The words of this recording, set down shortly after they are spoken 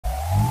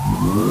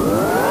Alright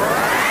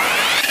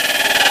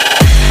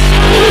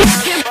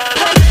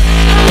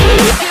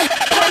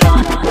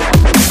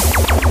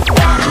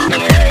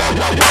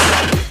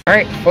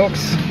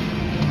folks,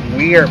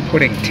 we are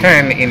putting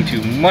 10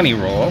 into money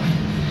roll,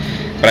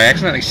 but I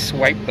accidentally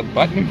swiped the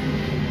button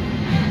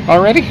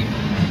already.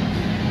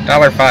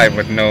 $1.05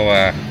 with no,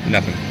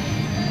 nothing.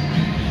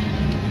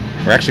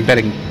 We're actually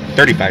betting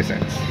 35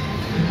 cents.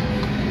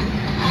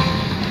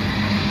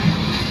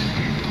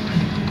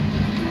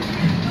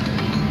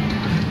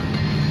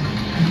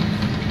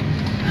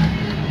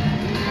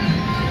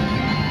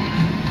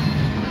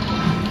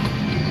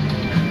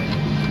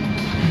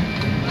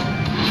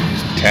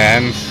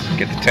 Tens,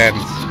 get the tens.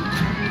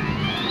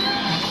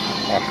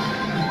 Oh.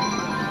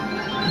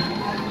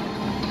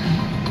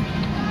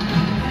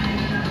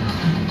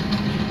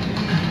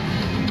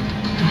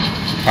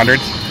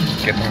 Hundreds,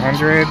 get the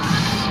hundreds.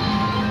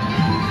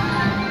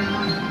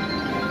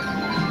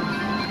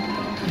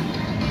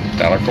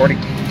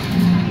 $1.40.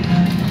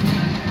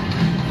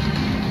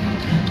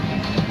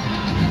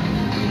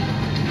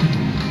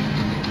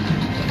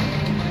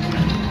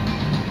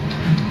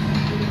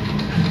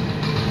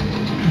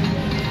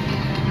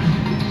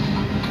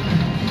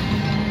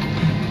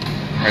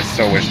 I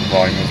so wish the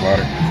volume was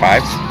louder.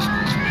 Fives.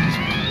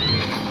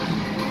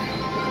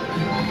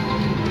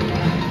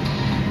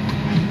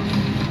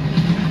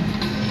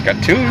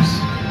 Got twos.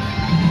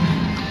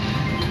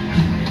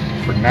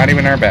 For not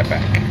even our bet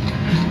back.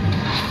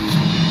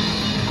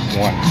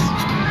 Ones.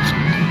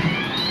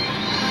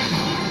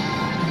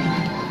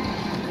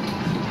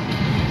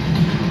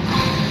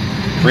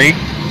 Three.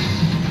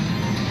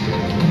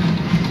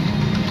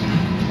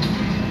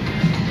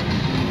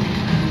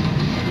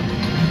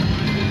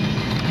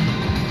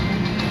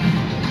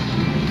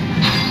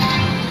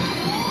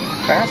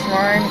 Fast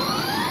line.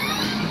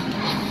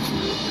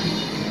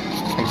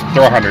 Let's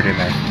throw 100 in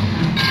there.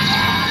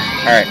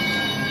 Alright.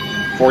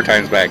 4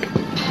 times back.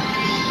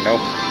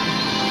 Nope.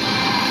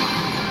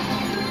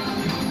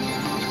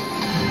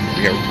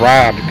 We get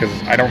robbed because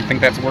I don't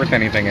think that's worth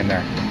anything in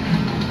there.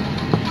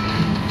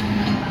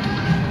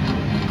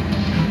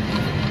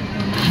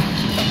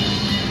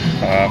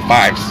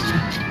 Fives.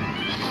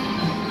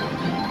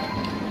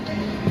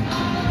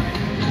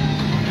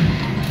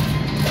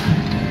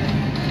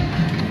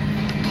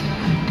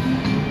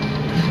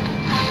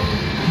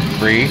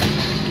 Three.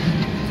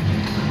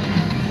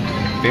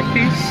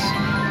 50s?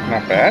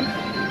 Not bad.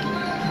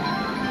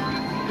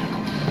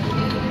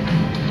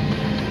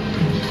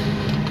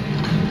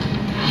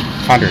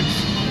 Hundreds.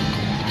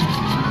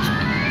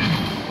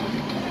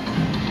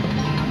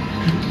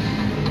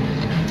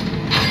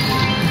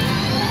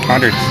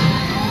 Hundreds.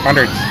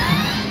 Hundreds.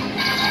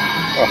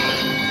 Oh.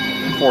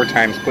 4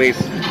 times, please.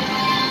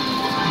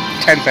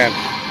 10 cents.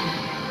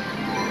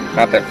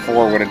 Not that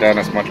 4 would have done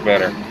us much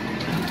better.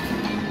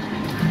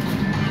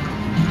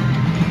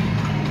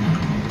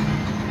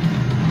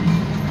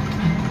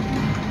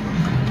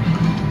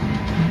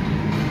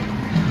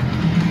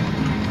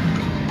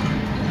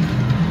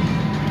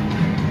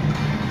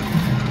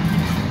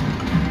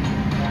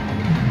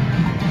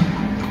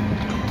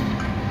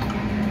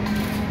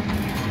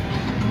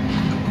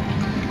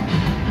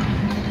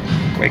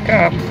 Wake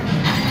up.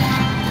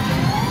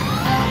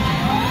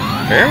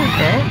 There we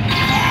go.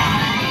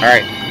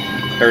 Alright.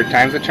 3rd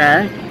time's a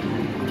charm.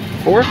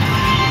 4th.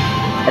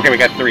 Okay, we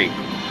got 3.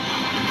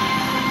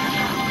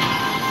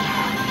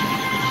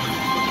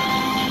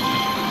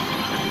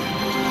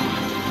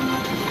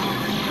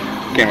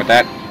 Okay, with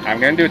that, I'm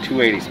going to do a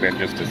 280 spin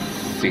just to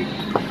see.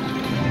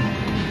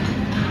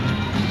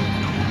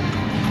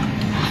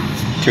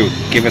 2.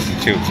 Give us the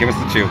 2. Give us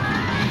the 2.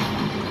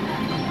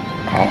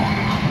 Oh.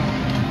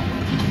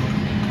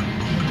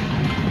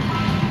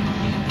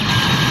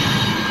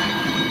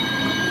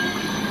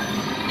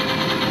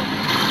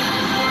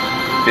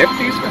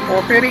 50s for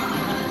 450.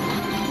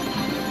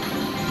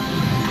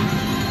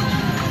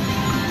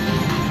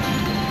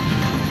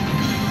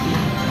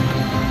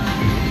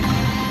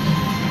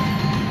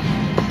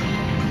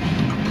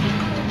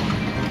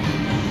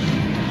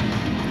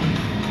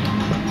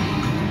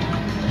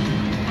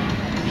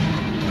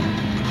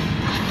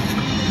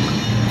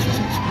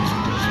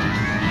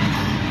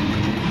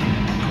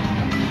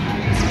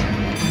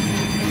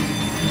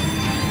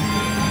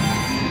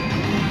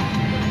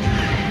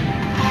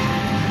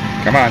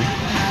 Come on.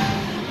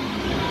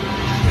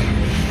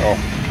 Oh.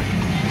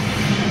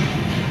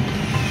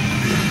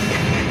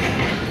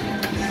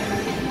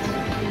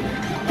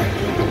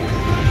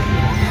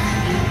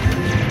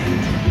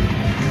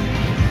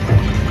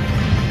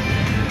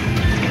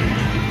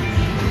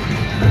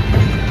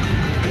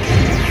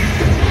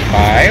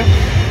 Five.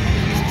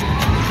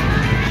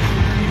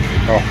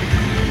 Oh.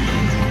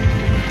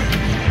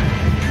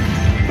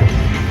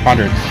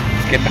 Hundreds.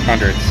 Get the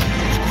hundreds.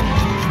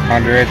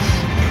 Hundreds.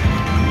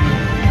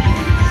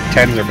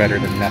 Tens are better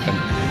than nothing.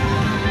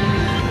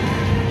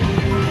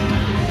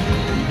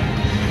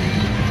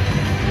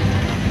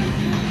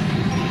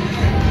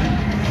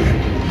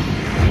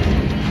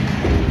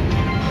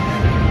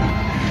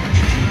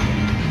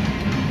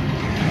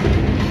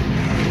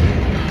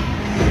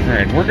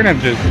 Alright, we're gonna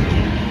just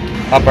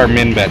up our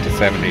min bet to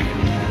 70.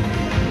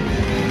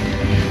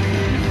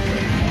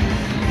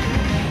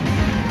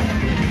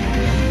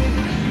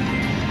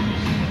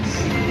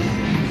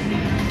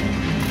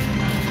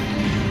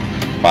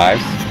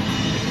 Fives.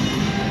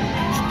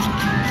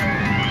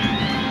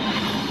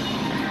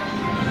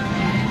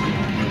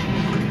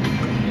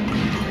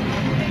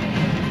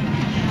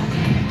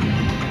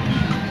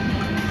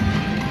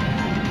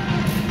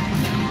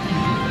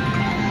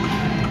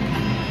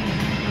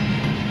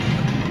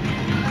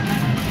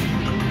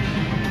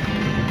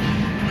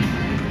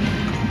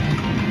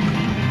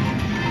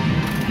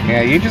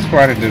 Yeah, you just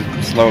wanted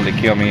to slowly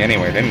kill me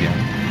anyway, didn't you?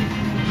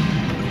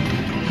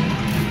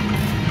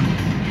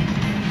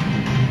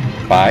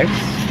 Fives.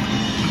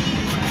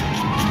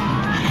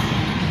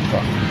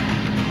 Oh.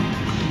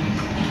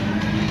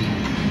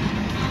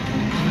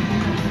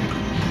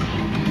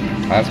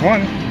 Last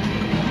one.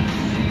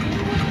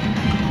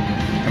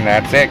 And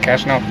that's it,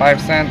 cashing out 5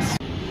 cents.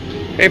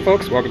 Hey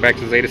folks, welcome back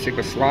to Zeta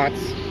Sigma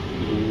Slots.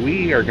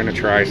 We are going to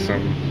try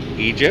some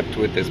Egypt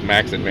with this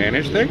max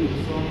advantage thing.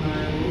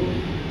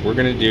 We're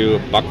going to do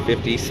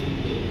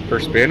 $1.50 per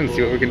spin and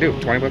see what we can do.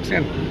 20 bucks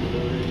in.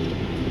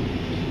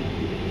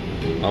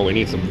 Oh, we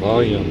need some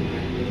volume.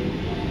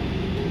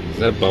 Is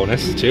that a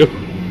bonus too?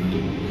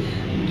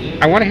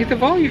 I want to hit the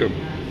volume.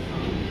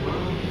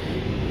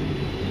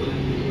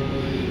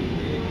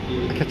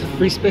 I got the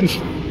free spin.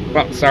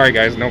 Well, sorry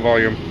guys, no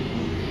volume.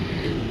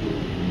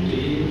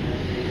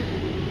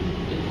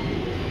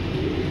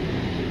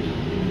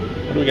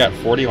 What do we got?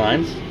 40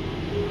 lines?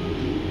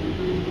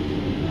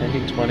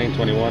 19, 20,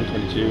 21,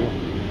 22.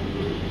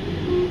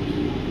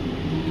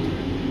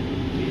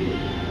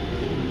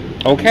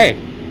 Okay.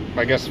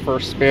 I guess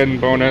first spin,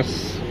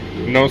 bonus,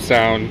 no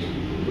sound.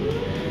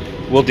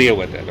 We'll deal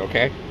with it,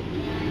 okay?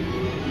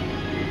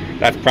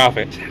 That's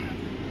profit.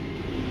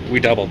 We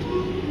doubled.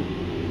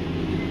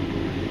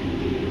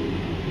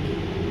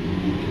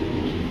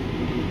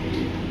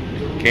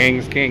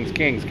 Kings, kings,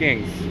 kings,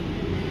 kings.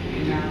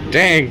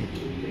 Dang.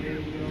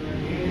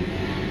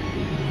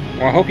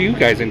 Well, I hope you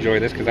guys enjoy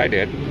this, because I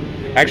did.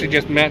 I actually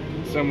just met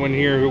someone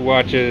here who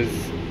watches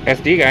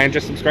SD Guy and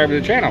just subscribed to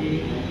the channel.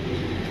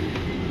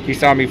 He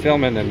saw me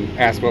filming and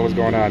asked what was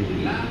going on.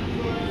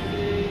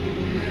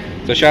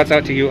 So shouts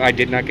out to you. I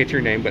did not get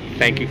your name, but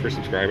thank you for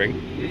subscribing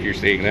if you're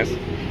seeing this.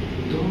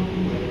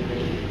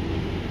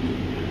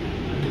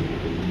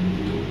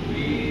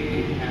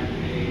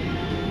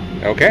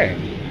 Okay.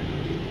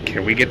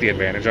 Can we get the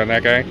advantage on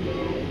that guy?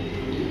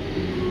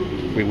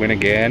 We win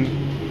again.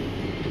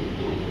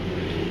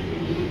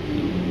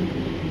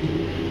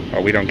 Oh,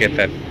 we don't get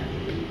that.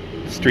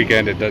 Streak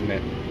ended, doesn't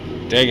it?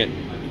 Dang it.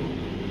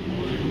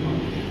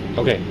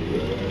 Okay.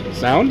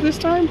 Sound this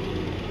time?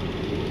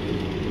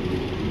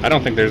 I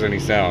don't think there's any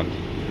sound.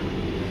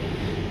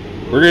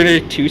 We're going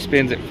to do 2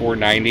 spins at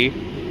 490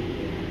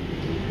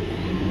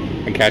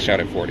 and cash out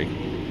at 40.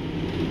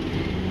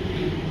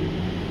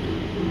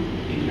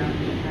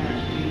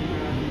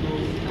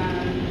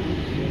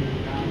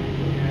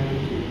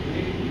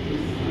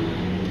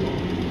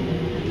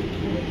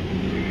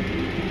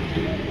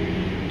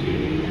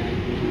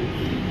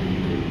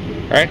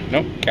 Alright,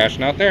 nope,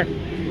 cashing out there.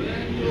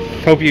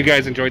 Hope you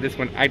guys enjoyed this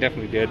one. I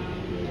definitely did.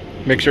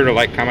 Make sure to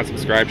like, comment,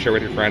 subscribe, share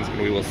with your friends, and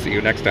we will see you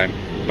next time.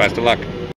 Best of luck.